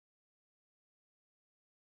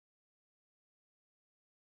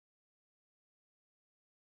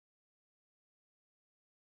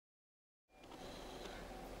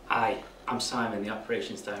Hi, I'm Simon, the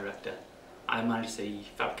Operations Director. I manage the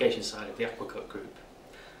fabrication side of the Aquacut Group.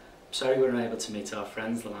 I'm sorry we were unable to meet our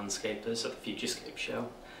friends, the landscapers, at the Futurescape show.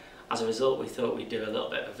 As a result, we thought we'd do a little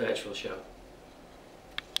bit of a virtual show.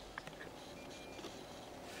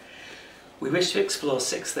 We wish to explore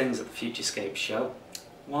 6 things at the Futurescape show.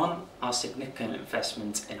 1, our significant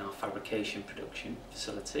investment in our fabrication production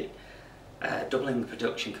facility, doubling the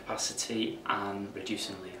production capacity and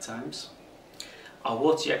reducing lead times. Our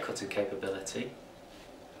waterjet cutting capability,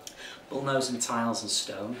 bullnosing tiles and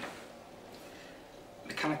stone,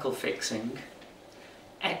 mechanical fixing,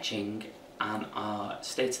 etching, and our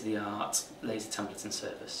state-of-the-art laser templating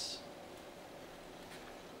service.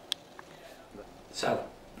 So,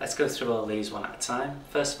 let's go through all these one at a time.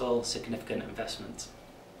 First of all, significant investment.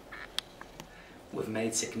 We've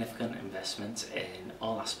made significant investment in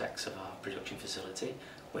all aspects of our production facility.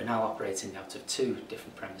 We're now operating out of 2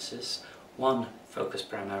 different premises. One focused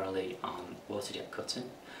primarily on waterjet cutting,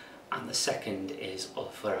 and the second is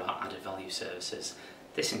for our added value services.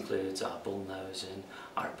 This includes our bullnosing,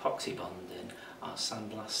 our epoxy bonding, our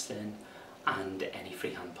sandblasting, and any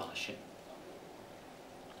freehand polishing.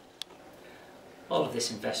 All of this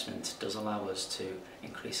investment does allow us to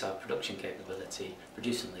increase our production capability,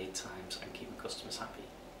 reducing lead times and keeping customers happy.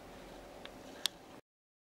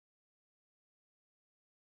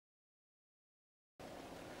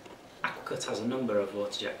 Aquacut has a number of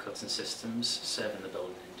waterjet cutting systems serving the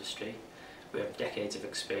building industry. We have decades of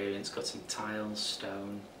experience cutting tiles,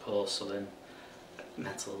 stone, porcelain,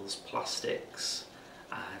 metals, plastics.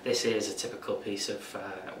 This is a typical piece of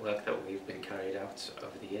work that we've been carried out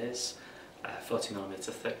over the years. 40mm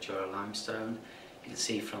thick Jura limestone. You can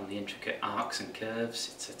see from the intricate arcs and curves,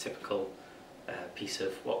 it's a typical piece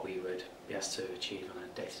of what we would be asked to achieve on a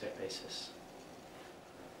day-to-day basis,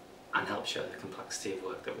 and help show the complexity of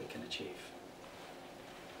work that we can achieve.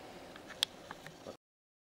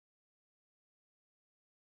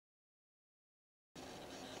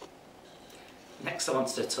 Next, I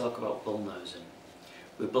wanted to talk about bullnosing.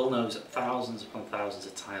 We bullnose thousands upon thousands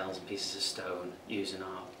of tiles and pieces of stone using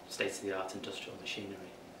our state-of-the-art industrial machinery.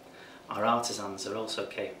 Our artisans are also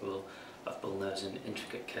capable of bullnosing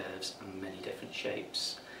intricate curves and many different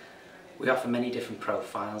shapes. We offer many different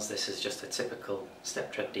profiles. This is just a typical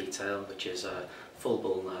step tread detail, which is a full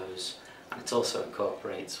bullnose, and it also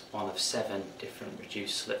incorporates one of 7 different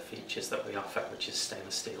reduced slip features that we offer, which is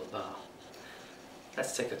stainless steel bar.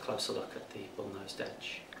 Let's take a closer look at the bullnosed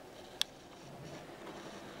edge.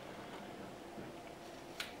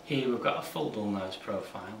 Here we've got a full bullnose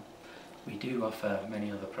profile. We do offer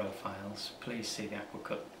many other profiles. Please see the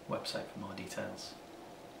Aquacut website for more details.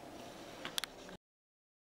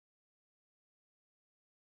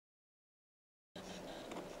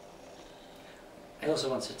 I also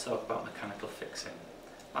want to talk about mechanical fixing.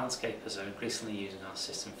 Landscapers are increasingly using our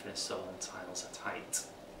system for installing tiles at height.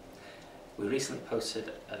 We recently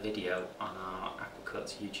posted a video on our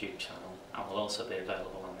Aquacut YouTube channel and will also be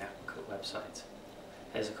available on the Aquacut website.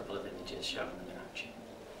 Here's a couple of images showing them in action.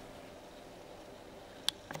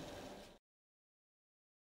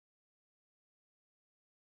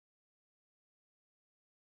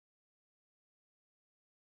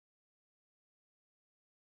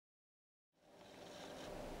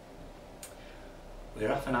 We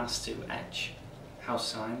are often asked to etch house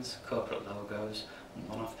signs, corporate logos, and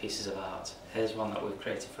one-off pieces of art. Here's one that we've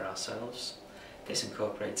created for ourselves. This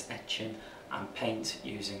incorporates etching and paint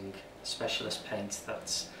using specialist paint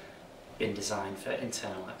that's been designed for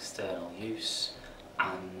internal and external use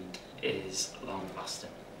and is long lasting.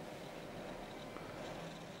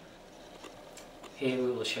 Here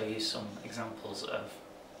we will show you some examples of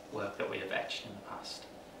work that we have etched in the past.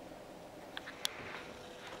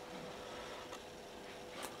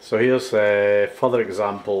 So here's further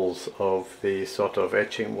examples of the sort of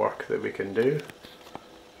etching work that we can do.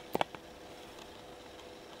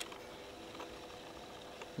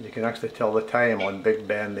 You can actually tell the time on Big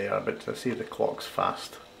Ben there, but I see the clock's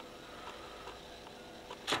fast.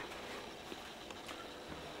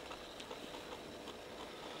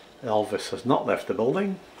 Elvis has not left the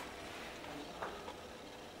building.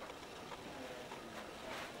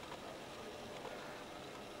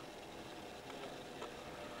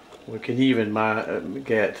 We can even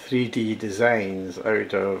get 3D designs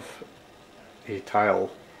out of a tile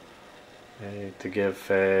to give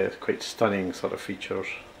quite stunning sort of features.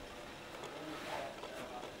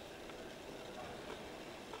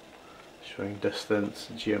 Showing distance,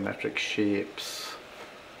 geometric shapes.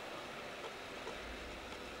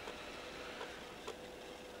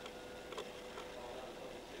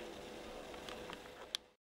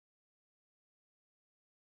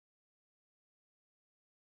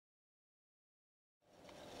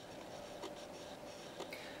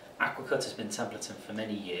 Aquacut has been templating for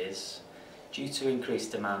many years. Due to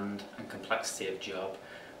increased demand and complexity of job,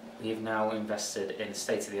 we have now invested in a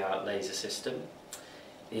state-of-the-art laser system.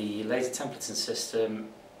 The laser templating system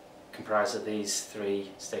comprises of these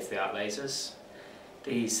three state-of-the-art lasers.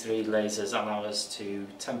 These three lasers allow us to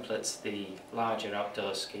template the larger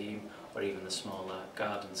outdoor scheme or even the smaller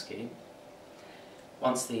garden scheme.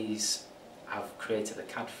 Once these have created a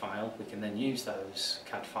CAD file, we can then use those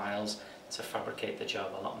CAD files to fabricate the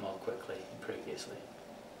job a lot more quickly than previously.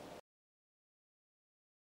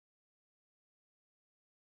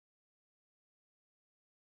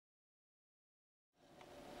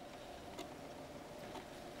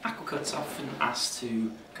 Aquacut's often asked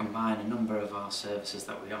to combine a number of our services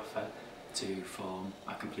that we offer to form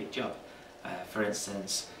a complete job. For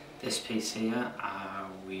instance, this piece here,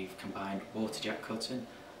 we've combined water jet cutting,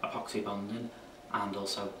 epoxy bonding and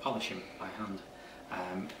also polishing by hand.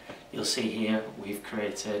 You'll see here we've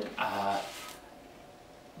created a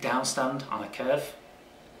downstand on a curve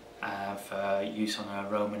for use on a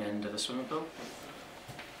Roman end of a swimming pool.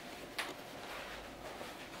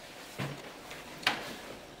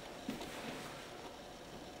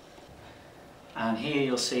 And here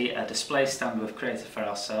you'll see a display stand we've created for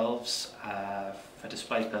ourselves for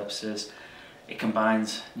display purposes. It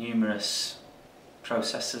combines numerous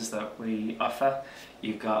processes that we offer.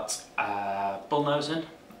 You've got bullnosing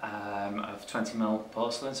of 20mm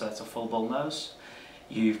porcelain, so that's a full bull nose.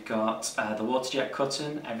 You've got the water jet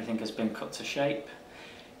cutting, everything has been cut to shape.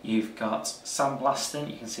 You've got sandblasting,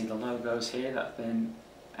 you can see the logos here that have been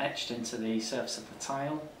etched into the surface of the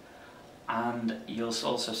tile. And you'll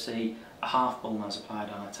also see a half bull nose applied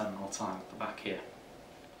on a 10mm tile at the back here.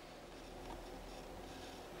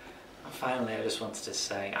 And finally, I just wanted to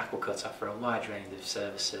say Aquacut offer a wide range of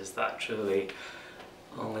services that are truly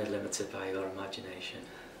only limited by your imagination.